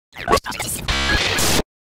Here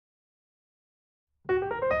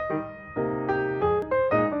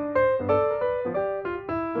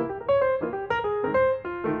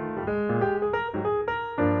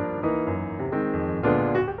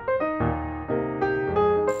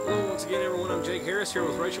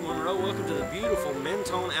with Rachel Monroe. Welcome to the beautiful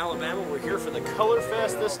Mentone, Alabama. We're here for the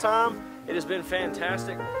Colorfest this time. It has been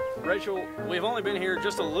fantastic. Rachel, we've only been here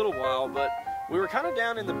just a little while, but we were kind of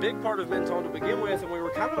down in the big part of Mentone to begin with, and we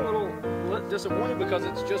were kind of a little disappointed because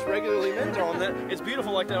it's just regularly Mentone. That it's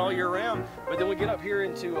beautiful like that all year round, but then we get up here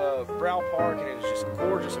into Brow Park, and it's just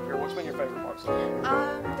gorgeous up here. What's been your favorite parts? There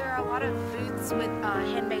are a lot of booths with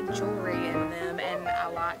handmade jewelry in them, and I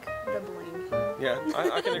like the bling. Yeah,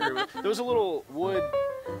 I can agree with it. There was a little wood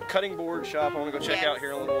cutting board shop I want to go check out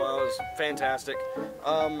here in a little while. It was fantastic.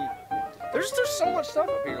 There's so much stuff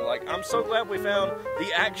up here. Like, I'm so glad we found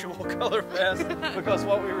the actual Colorfest because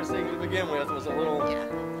what we were seeing to begin with was a little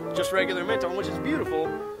just regular Mentone, which is beautiful,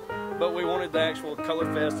 but we wanted the actual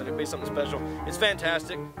Colorfest and it'd be something special. It's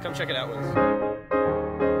fantastic. Come check it out with us.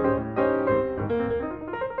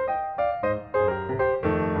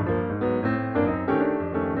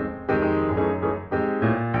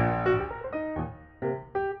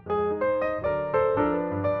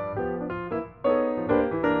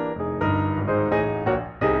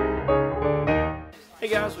 Hey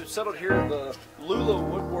guys, we've settled here at the Lula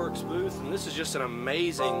Woodworks booth, and this is just an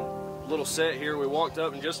amazing little set here. We walked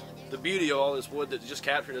up and just the beauty of all this wood that just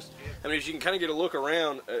captured us. I mean, as you can kind of get a look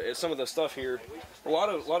around at some of the stuff here, a lot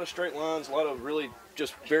of straight lines, a lot of really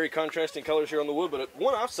just very contrasting colors here on the wood, but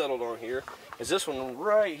one I've settled on here is this one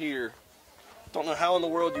right here. Don't know how in the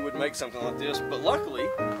world you would make something like this, but luckily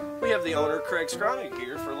we have the owner, Craig Skronig,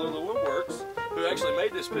 here for Lula Woodworks, who actually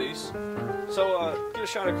made this piece. So get a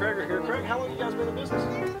shot of Craig right here. Craig, how long have you guys been in business?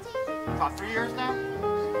 About 3 years now.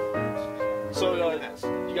 So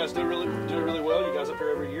you guys do really well. You guys up here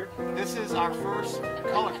every year? This is our first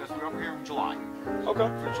Colorfest. We're up here in July. Okay.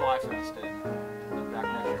 For July Fest, and back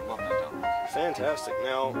next year. Welcome to Fantastic.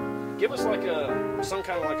 Now, give us like some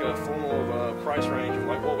kind of like a formal price range of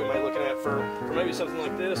like what we might be looking at for maybe something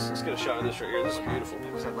like this. Let's get a shot of this right here. This is beautiful.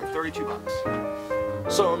 It's like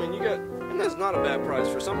 $32. So I mean, and that's not a bad price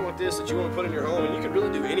for something like this that you want to put in your home, and you could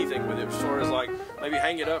really do anything with it as far as like maybe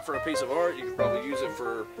hang it up for a piece of art. You could probably use it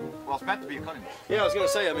for. Well, it's meant to be a cutting board. Yeah, I was gonna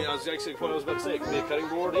say. I mean, I was actually what I was about to say. It could be a cutting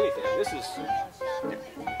board, anything. This is.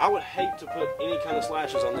 I would hate to put any kind of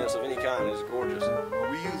slashes on this of any kind. It's gorgeous. Well,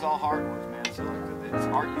 we use all hardwoods, man. So it's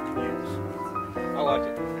art you can use. I like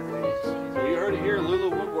it. Well, you heard it here,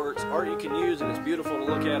 Lula Woodworks, art you can use, and it's beautiful to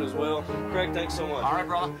look at as well. Craig, thanks so much. All right,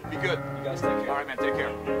 brother. Be good. You guys take care. All right, man. Take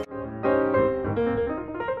care.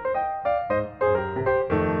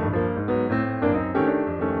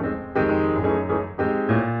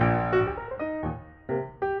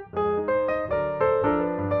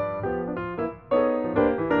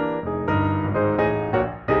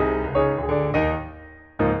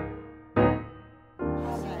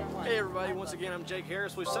 Once again, I'm Jake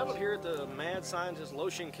Harris. We've settled here at the Mad Scientist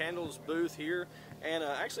Lotion Candles booth here, and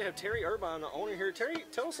I actually have Terry Irvine, the owner here. Terry,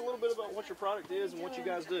 tell us a little bit about what your product is and what you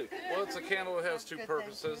guys do. Well, it's a candle that has two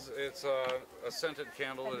purposes. It's a scented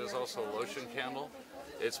candle. It is also a lotion candle.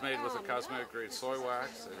 It's made with a cosmetic grade soy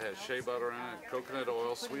wax. It has shea butter in it, coconut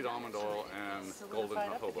oil, sweet almond oil, and golden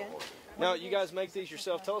jojoba oil. Now, you guys make these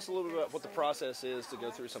yourself. Tell us a little bit about what the process is to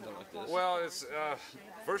go through something like this. Well, it's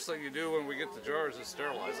first thing you do when we get the jars is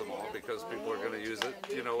sterilize them all, because people are going to use it,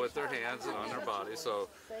 you know, with their hands and on their body. So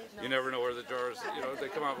you never know where the jars, you know, they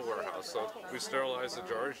come out of a warehouse. So we sterilize the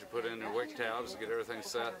jars. You put in your wick tabs, get everything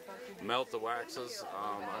set, melt the waxes.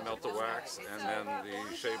 I melt the wax and then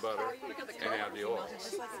the shea butter and add the oils.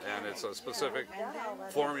 And it's a specific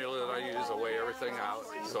formula that I use to weigh everything out.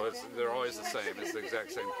 So they're always the same. It's the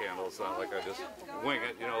exact same candle. It's not like I just wing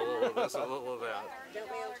it, you know, a little of this, a little of that.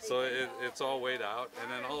 So it's all weighed out.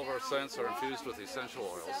 And then all of our scents are infused with essential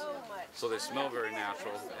oils. So they smell very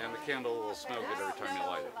natural. And the candle will smell good every time you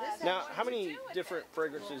light it. Now, how many different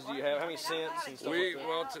fragrances do you have? How many scents and stuff like that?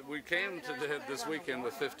 Well, we came to this weekend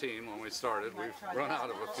with 15 when we started. We've run out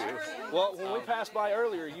of a few. Well, when we passed by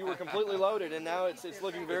earlier, you were completely loaded, and now it's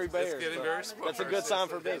looking very bare. It's getting very sparse. That's a good sign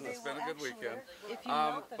for business. It's been a good weekend.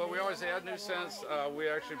 But we always add new scents. We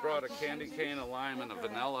actually brought a candy cane, a lime, and a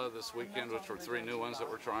vanilla this weekend, which were 3 new ones that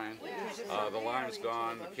we're trying. The lime's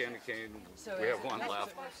gone. The candy cane, we have 1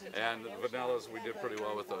 left. And the vanillas, we did pretty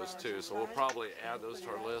well with those too. So we'll probably add those to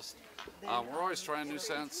our list. We're always trying new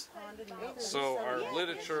scents. So our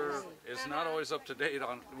literature is not always up to date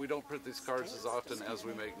on, we don't print these cards as often as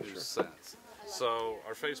we make new scents. So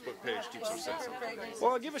our Facebook page keeps our sense of.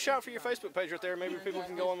 Well, give a shout for your Facebook page right there. Maybe people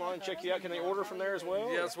can go online and check you out. Can they order from there as well?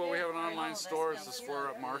 Yes, well, we have an online store. It's the Square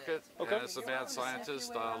Up Market. Okay. And it's the Mad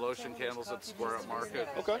Scientist lotion candles at the Square Up Market.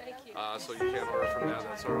 Okay. So you can order from that.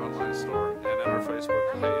 That's our online store. And then our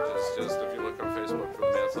Facebook page is just, if you look on Facebook for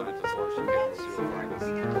the Mad Scientist lotion candles, you'll find us.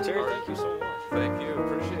 Well, Terry, thank you so much. Thank you.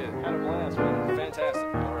 Appreciate it. Had a blast, man.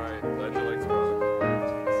 Fantastic. All right. Glad you liked the product.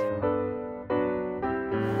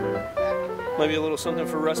 Maybe a little something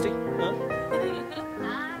for Rusty, huh?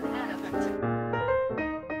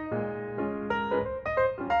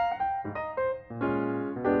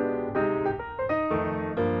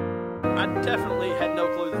 I definitely had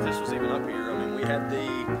no clue that this was even up here. I mean, we had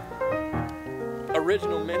the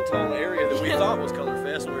original Mentone area that we thought was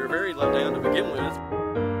Colorfest, and we were very low down to begin with.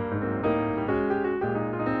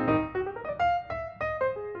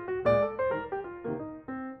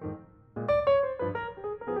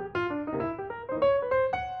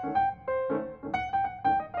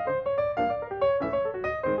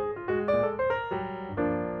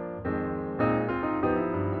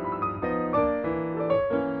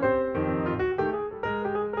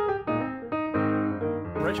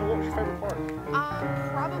 Rachel, what was your favorite part?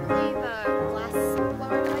 Probably the glass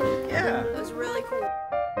blower guy. Yeah. It was really cool.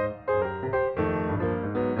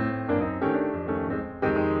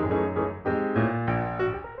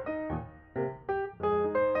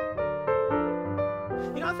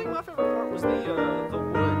 You know, I think my favorite part was the wood.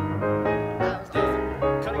 The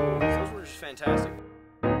cutting woods. Those were just fantastic.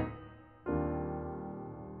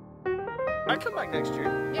 I'd come back next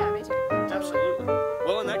year. Yeah, me too. Absolutely.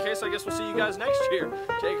 Well, in that case, I guess we'll see you guys next year.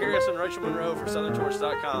 Jake Harris and Rachel Monroe for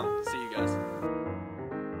SouthernTourist.com. See you guys.